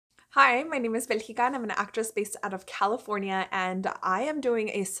Hi, my name is Belgica and I'm an actress based out of California, and I am doing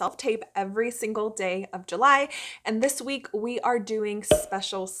a self-tape every single day of July. And this week we are doing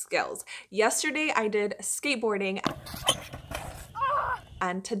special skills. Yesterday I did skateboarding,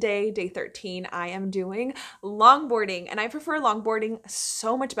 and today, day 13, I am doing longboarding, and I prefer longboarding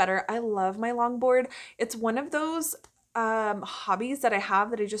so much better. I love my longboard. It's one of those hobbies that I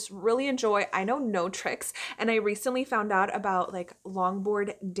have that I just really enjoy. I know no tricks, and I recently found out about like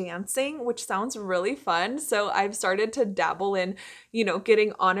longboard dancing, which sounds really fun. So I've started to dabble in,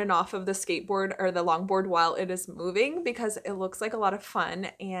 getting on and off of the skateboard or the longboard while it is moving, because it looks like a lot of fun.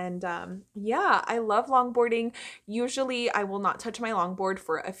 And yeah, I love longboarding. Usually I will not touch my longboard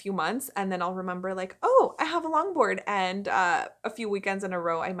for a few months, and then I'll remember like, oh, I have a longboard, and a few weekends in a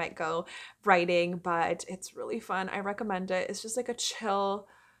row I might go riding, but it's really fun. I recommend it. It's just like a chill,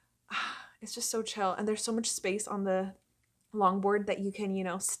 it's just so chill, and there's so much space on the longboard that you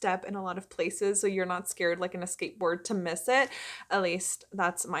can, step in a lot of places, so you're not scared like in a skateboard to miss it. At least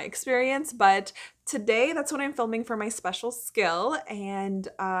that's my experience. But today, that's what I'm filming for my special skill. And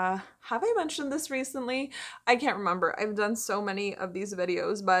have I mentioned this recently? I can't remember. I've done so many of these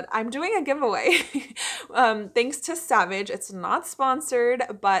videos, but I'm doing a giveaway thanks to Savage. It's not sponsored,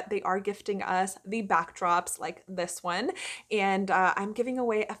 but they are gifting us the backdrops like this one. And I'm giving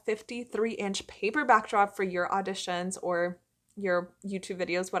away a 53-inch paper backdrop for your auditions or your YouTube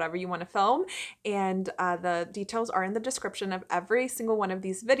videos, whatever you want to film. And the details are in the description of every single one of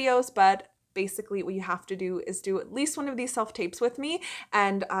these videos. But basically what you have to do is do at least one of these self-tapes with me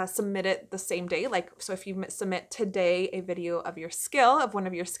and submit it the same day. Like, so if you submit today a video of your skill, of one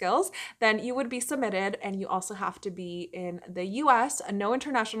of your skills, then you would be submitted. And you also have to be in the US, no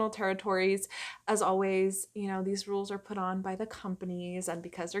international territories. As always, these rules are put on by the companies, and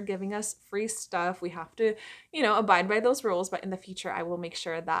because they're giving us free stuff, we have to, abide by those rules. But in the future, I will make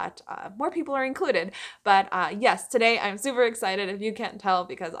sure that more people are included. But yes, today I'm super excited, if you can't tell,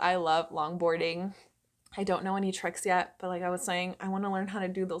 because I love longboarding. I don't know any tricks yet, but like I was saying, I want to learn how to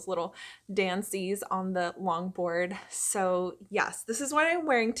do those little dances on the longboard. So yes, this is what I'm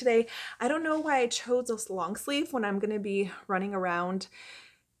wearing today. I don't know why I chose this long sleeve when I'm going to be running around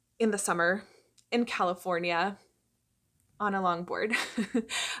in the summer in California on a longboard.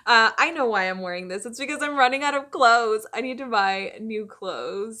 I know why I'm wearing this. It's because I'm running out of clothes. I need to buy new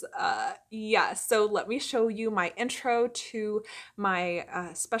clothes. Yeah, so let me show you my intro to my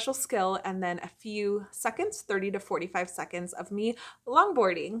special skill, and then a few seconds, 30 to 45 seconds of me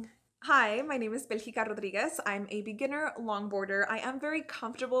longboarding. Hi, my name is Belgica Rodriguez. I'm a beginner longboarder. I am very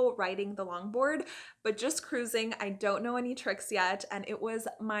comfortable riding the longboard, but just cruising. I don't know any tricks yet, and it was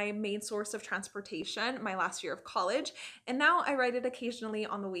my main source of transportation my last year of college, and now I ride it occasionally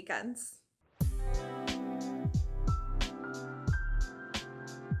on the weekends.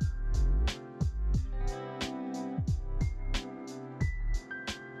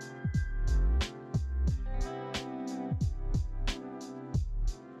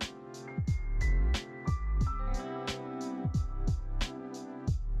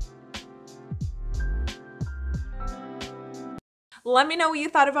 Let me know what you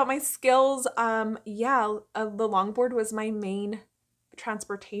thought about my skills. Yeah, the longboard was my main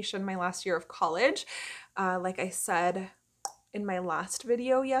transportation my last year of college. Like I said in my last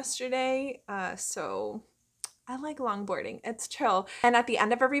video yesterday. So I like longboarding. It's chill. And at the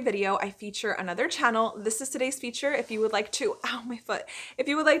end of every video, I feature another channel. This is today's feature. If you would like to, ow, my foot. If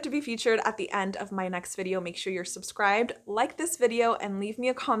you would like to be featured at the end of my next video, make sure you're subscribed, like this video, and leave me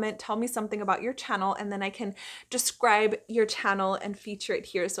a comment. Tell me something about your channel, and then I can describe your channel and feature it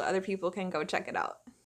here so other people can go check it out.